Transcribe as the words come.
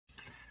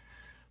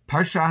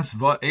Parshas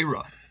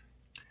Vaeira,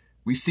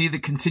 we see the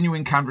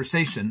continuing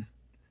conversation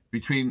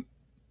between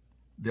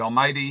the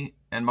Almighty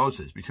and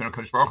Moses, between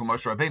HaKadosh Baruch Hu and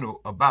Moshe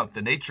Rabbeinu, about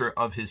the nature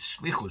of his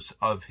shlichus,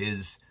 of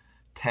his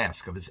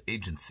task, of his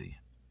agency.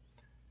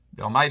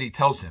 The Almighty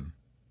tells him,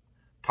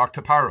 talk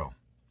to Paro,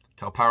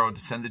 tell Paro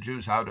to send the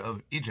Jews out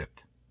of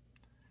Egypt.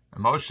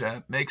 And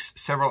Moshe makes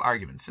several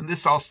arguments, and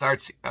this all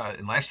starts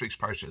in last week's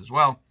Parsha as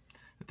well,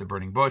 at the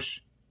burning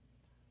bush.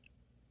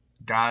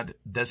 God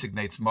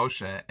designates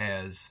Moshe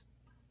as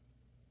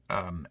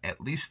at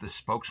least the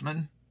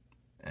spokesman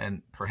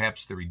and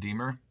perhaps the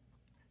redeemer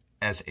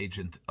as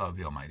agent of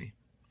the Almighty.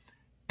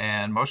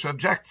 And Moshe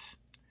objects.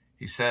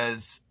 He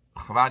says,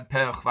 Chavad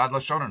peh, chvad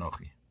lashon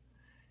anochi.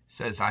 He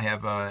says, I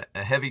have a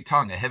heavy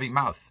tongue, a heavy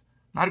mouth,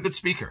 not a good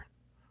speaker.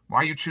 Why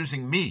are you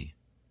choosing me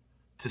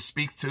to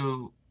speak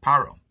to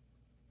Paro?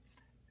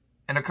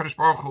 And HaKadosh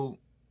Baruch Hu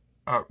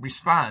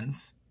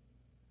responds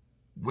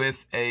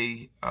with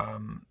a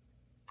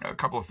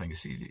couple of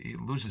things. He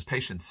loses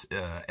patience,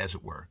 as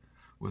it were,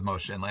 with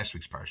Moshe in last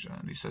week's Parsha.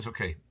 And he says,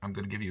 okay, I'm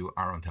going to give you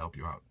Aaron to help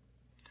you out.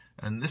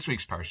 And in this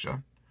week's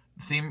Parsha,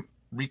 the theme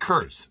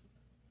recurs.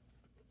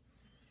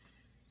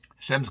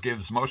 Hashem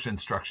gives Moshe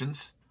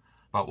instructions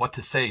about what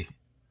to say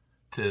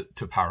to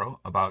Paro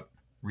about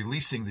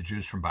releasing the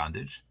Jews from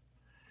bondage.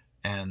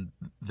 And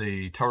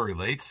the Torah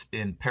relates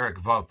in Perek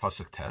Vav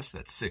Pasuk Tes,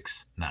 that's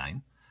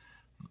 6:9.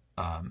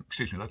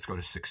 Let's go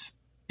to 6.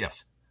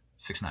 Yes,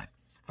 6:9.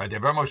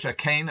 Vaydeber Moshe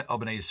Kain el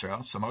Bnei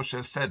Yisrael. So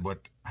Moshe said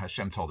what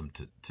Hashem told him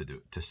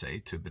to say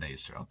to Bnei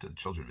Yisrael, to the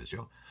children of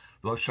Israel.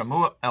 Lo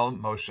shamu el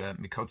Moshe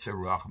mikotze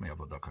ruach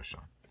me'avodah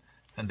kasha.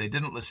 And they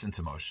didn't listen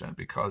to Moshe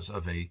because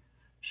of a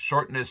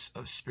shortness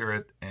of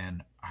spirit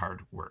and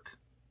hard work.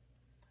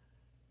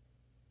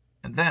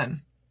 And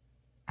then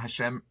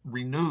Hashem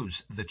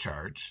renews the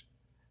charge,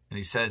 and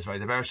he says,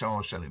 Vaydeber Hashem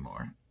Moshe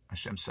limor.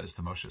 Hashem says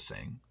to Moshe,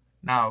 saying,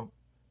 now,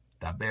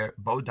 daber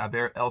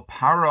el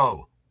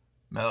Paro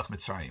melech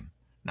Mitzrayim.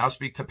 Now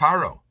speak to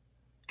Paro,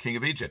 king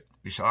of Egypt,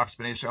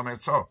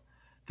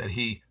 that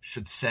he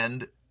should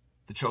send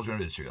the children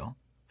of Israel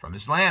from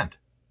his land.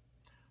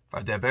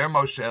 Vaydeber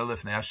Moshe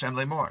lifnei Hashem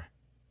lemor.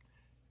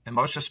 And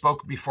Moshe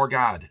spoke before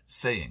God,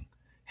 saying,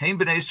 Hein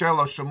b'nei Yisrael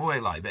lo shamu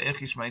elai, ve'ech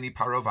yishmeini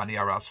Paro v'ani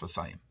aras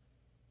v'sayim.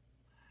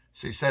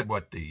 So he said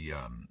what the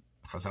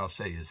Chazal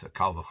say is a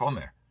kal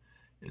v'chomer.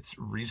 It's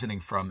reasoning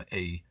from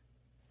a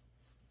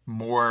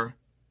more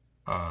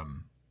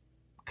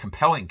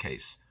compelling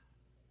case,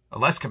 a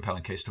less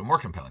compelling case to a more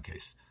compelling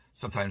case,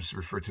 sometimes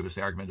referred to as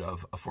the argument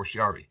of a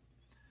fortiori.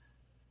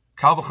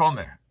 Kal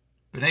v'chomer,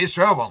 B'nai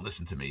Yisrael won't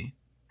listen to me.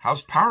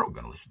 How's Paro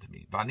going to listen to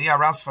me? V'ani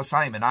aras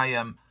v'sayim, and I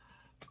am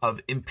of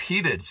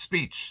impeded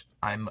speech.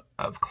 I'm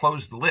of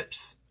closed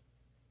lips.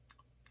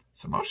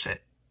 So Moshe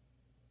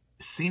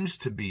seems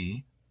to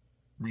be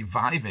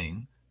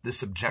reviving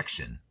this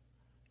objection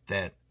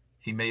that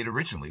he made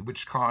originally,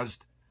 which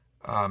caused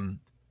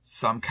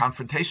some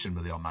confrontation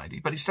with the Almighty.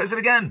 But he says it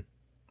again.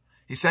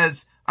 He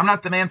says, I'm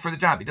not the man for the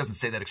job. He doesn't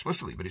say that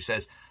explicitly, but he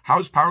says, how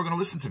is Paro going to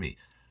listen to me?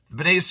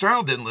 The Bnei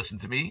Yisrael didn't listen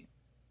to me.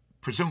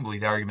 Presumably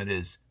the argument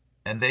is,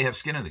 and they have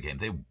skin in the game.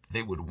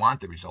 They would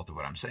want the result of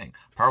what I'm saying.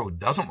 Paro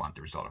doesn't want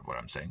the result of what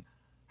I'm saying.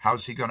 How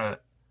is he going to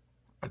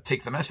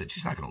take the message?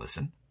 He's not going to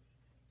listen.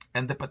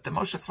 But the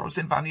Moshe throws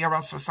in Vani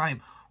Aras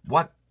Vasayim.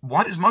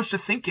 What is Moshe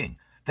thinking?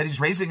 That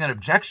he's raising an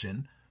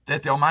objection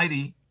that the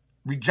Almighty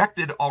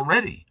rejected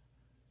already.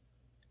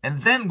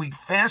 And then we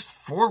fast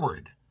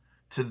forward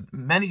to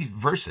many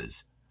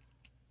verses.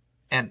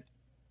 And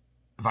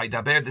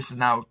Vaydaber, this is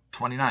now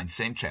 29,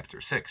 same chapter,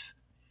 6.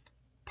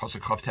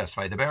 Pasuk Chav Tes,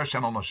 Vaydaber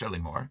Hashem al Moshe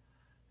limor.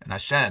 And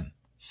Hashem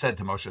said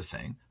to Moshe,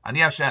 saying, Ani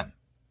Hashem,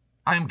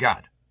 I am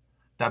God.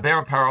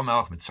 Daber Paro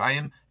melech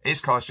Mitzrayim, eis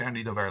kol asher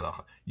ani dover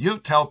lecha. You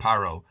tell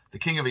Paro, the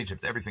king of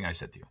Egypt, everything I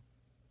said to you.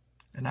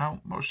 And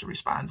now Moshe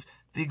responds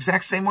the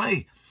exact same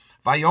way.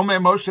 Vayomer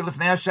Moshe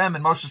lifnei Hashem,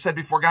 and Moshe said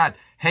before God,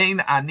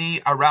 Hein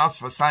ani aras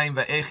v'sayim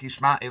ve'ech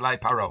yishma elai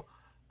Paro.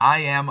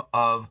 I am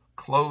of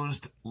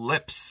closed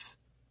lips.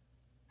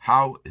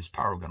 How is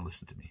Paro going to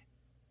listen to me?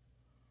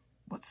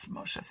 What's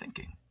Moshe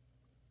thinking?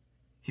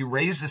 He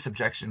raised this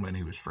objection when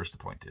he was first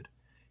appointed.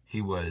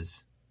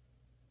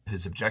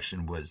 His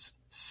objection was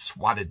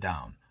swatted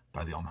down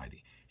by the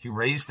Almighty. He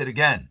raised it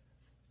again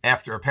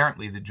after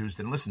apparently the Jews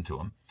didn't listen to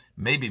him.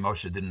 Maybe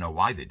Moshe didn't know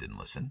why they didn't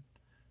listen.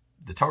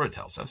 The Torah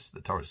tells us,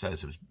 the Torah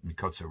says it was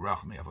mikotze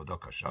ruach me'avodah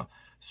kasha.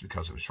 It's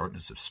because of a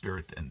shortness of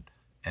spirit and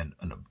an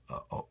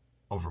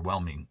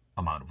overwhelming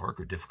amount of work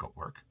or difficult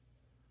work.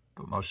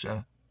 But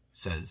Moshe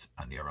says,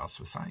 Ani aras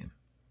v'sayim.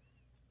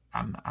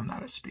 I'm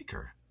not a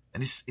speaker.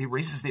 And he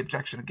raises the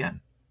objection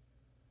again.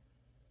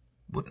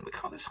 Wouldn't we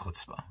call this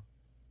chutzpah?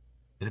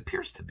 It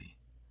appears to be.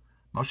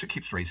 Moshe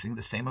keeps raising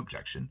the same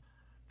objection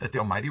that the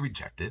Almighty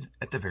rejected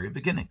at the very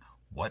beginning.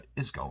 What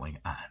is going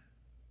on?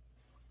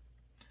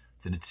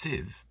 The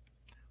Netziv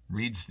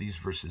reads these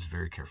verses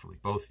very carefully,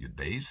 both Yud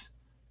Beis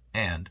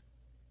and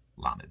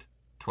Lamed,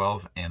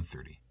 12 and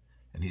 30.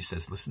 And he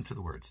says, listen to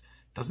the words.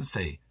 It doesn't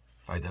say,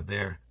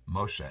 Vaydaber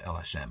Moshe el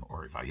Hashem,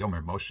 or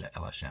Vayomer Moshe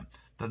el Hashem.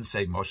 It doesn't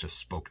say Moshe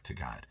spoke to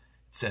God.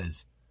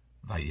 says,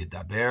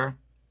 Vayedaber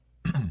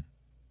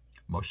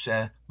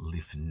Moshe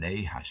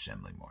lifnei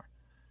Hashem lemor.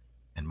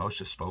 And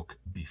Moshe spoke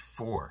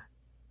before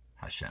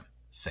Hashem,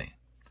 saying.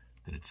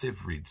 The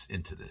Netziv reads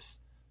into this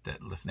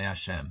that lifnei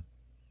Hashem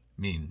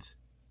means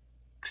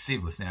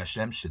Ksiv lifnei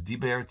Hashem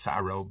shediber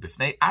tzaro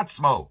bifnei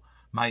atzmo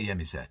ma'yeh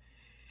mizeh.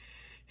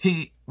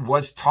 He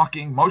was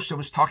talking, Moshe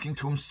was talking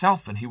to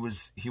himself, and he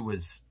was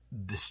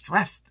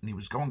distressed, and he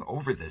was going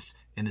over this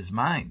in his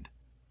mind.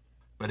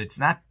 But it's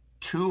not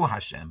to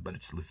Hashem, but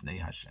it's lifnei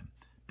Hashem,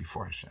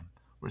 before Hashem.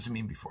 What does it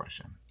mean before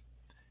Hashem?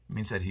 It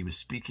means that he was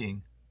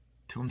speaking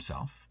to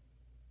himself,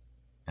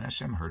 and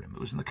Hashem heard him. It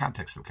was in the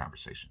context of the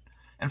conversation.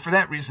 And for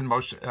that reason,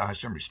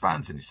 Hashem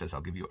responds, and he says,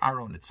 I'll give you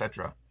Aaron,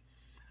 etc.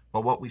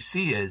 But what we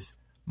see is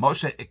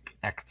Moshe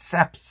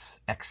accepts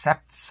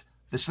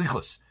the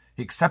shlichus.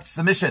 He accepts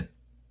the mission,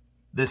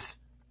 this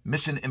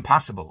mission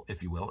impossible,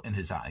 if you will, in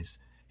his eyes.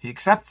 He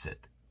accepts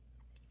it.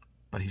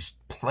 But he's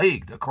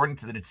plagued, according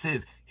to the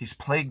Netziv, he's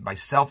plagued by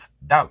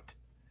self-doubt.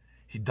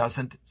 He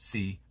doesn't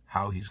see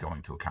how he's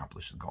going to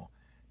accomplish the goal.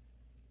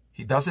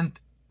 He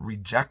doesn't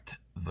reject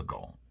the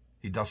goal.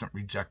 He doesn't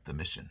reject the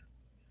mission.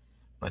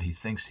 But he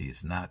thinks he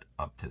is not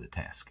up to the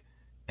task.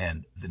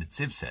 And the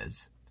Netziv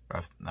says,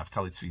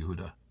 Naftali Tzvi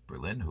Yehuda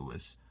Berlin, who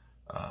was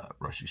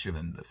Rosh Yeshiva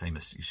in the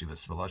famous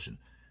Yeshivas Volozhin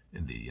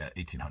in the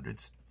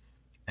 1800s,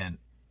 and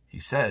he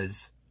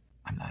says,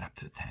 I'm not up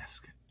to the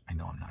task. I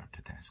know I'm not up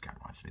to the task. God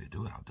wants me to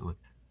do it. I'll do it.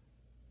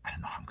 I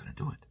don't know how I'm going to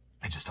do it.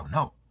 I just don't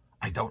know.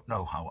 I don't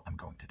know how I'm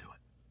going to do it.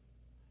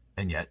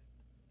 And yet,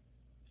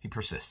 he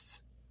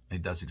persists. And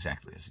he does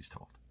exactly as he's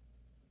told.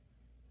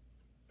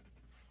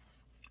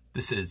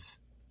 This is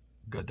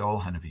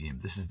Gadol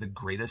HaNevi'im. This is the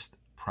greatest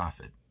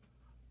prophet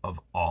of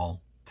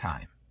all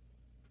time,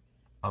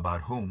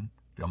 about whom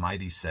the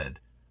Almighty said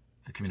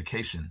the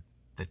communication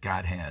that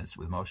God has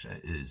with Moshe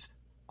is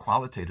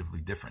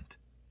qualitatively different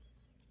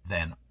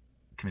than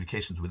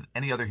communications with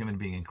any other human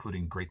being,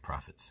 including great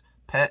prophets.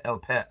 Peh el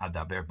peh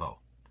adaber bo.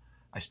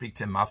 I speak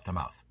to him mouth to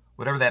mouth.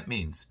 Whatever that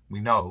means, we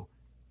know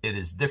it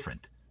is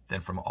different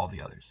than from all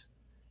the others.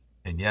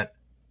 And yet,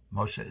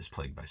 Moshe is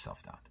plagued by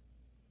self-doubt.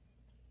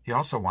 He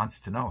also wants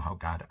to know how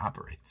God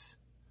operates.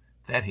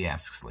 That he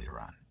asks later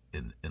on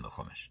in the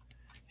Chumash.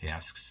 He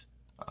asks,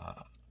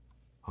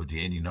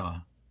 Hodieni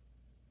Noah,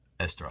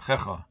 Esther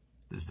Achecha.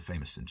 This is the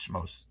famous in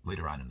Shmos,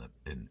 later on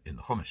in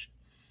the Chumash.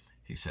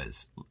 He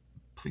says,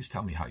 please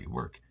tell me how you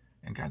work.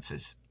 And God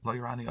says, Lo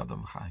Yorani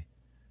Adam V'chai.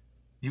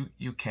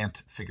 You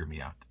can't figure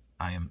me out.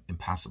 I am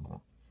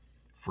impossible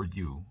for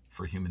you,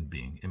 for a human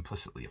being,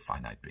 implicitly a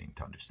finite being,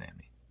 to understand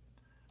me.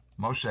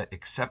 Moshe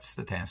accepts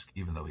the task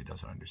even though he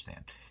doesn't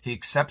understand. He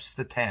accepts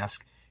the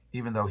task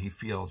even though he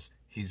feels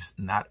he's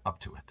not up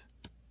to it.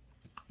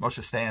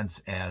 Moshe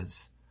stands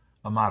as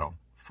a model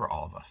for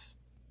all of us.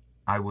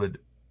 I would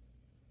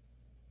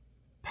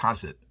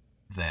posit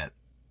that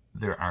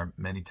there are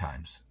many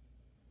times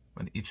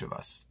when each of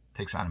us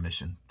takes on a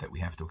mission that we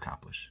have to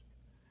accomplish,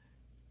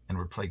 and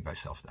we're plagued by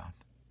self-doubt,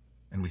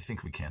 and we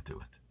think we can't do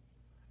it.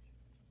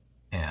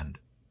 And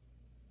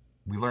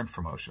we learn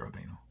from Moshe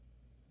Rabbeinu.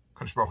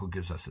 Kadosh Baruch Hu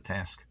gives us a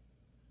task,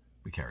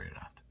 we carry it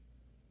out.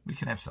 We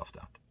can have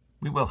self-doubt.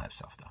 We will have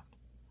self-doubt.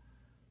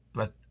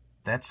 But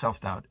that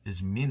self-doubt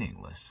is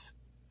meaningless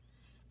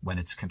when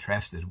it's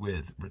contrasted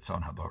with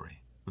Ritzon Habori,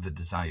 with the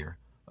desire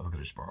of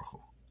Kadosh Baruch Hu.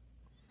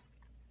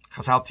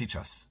 Chazal teach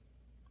us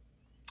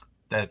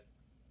that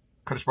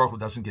Kadosh Baruch Hu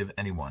doesn't give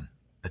anyone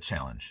a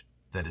challenge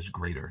that is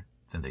greater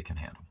than they can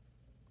handle.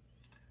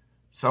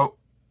 So,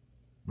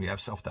 we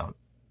have self-doubt.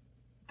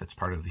 That's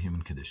part of the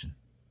human condition.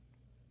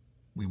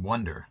 We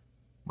wonder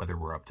whether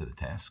we're up to the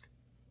task,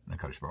 and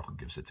Kadosh Baruch Hu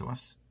gives it to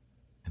us,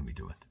 and we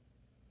do it.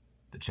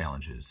 The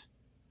challenge is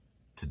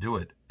to do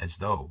it as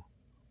though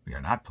we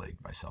are not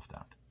plagued by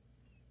self-doubt,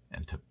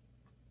 and to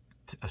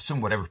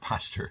assume whatever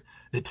posture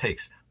it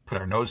takes. Put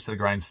our nose to the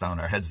grindstone,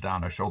 our heads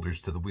down, our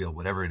shoulders to the wheel,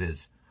 whatever it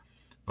is,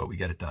 but we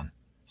get it done.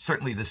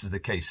 Certainly this is the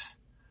case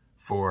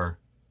for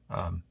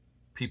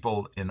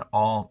people in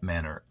all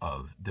manner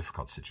of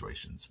difficult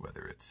situations,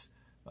 whether it's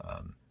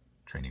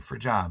training for a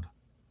job,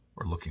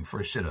 or looking for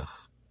a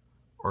shidduch,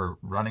 or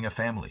running a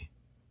family,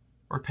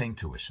 or paying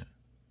tuition,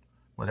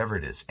 whatever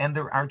it is. And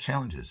there are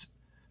challenges.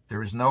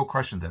 There is no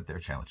question that there are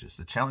challenges.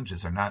 The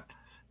challenges are not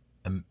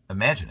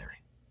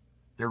imaginary.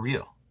 They're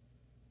real.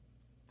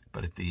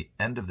 But at the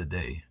end of the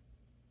day,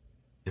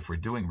 if we're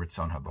doing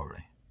Ritzon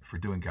Habore, if we're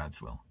doing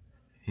God's will,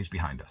 He's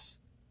behind us.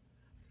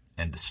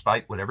 And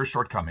despite whatever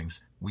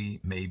shortcomings we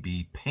may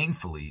be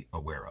painfully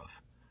aware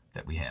of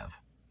that we have,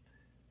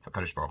 if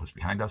HaKadosh Baruch Hu is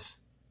behind us,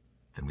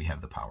 then we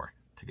have the power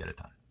to get it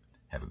done.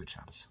 Have a good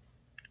Shabbos.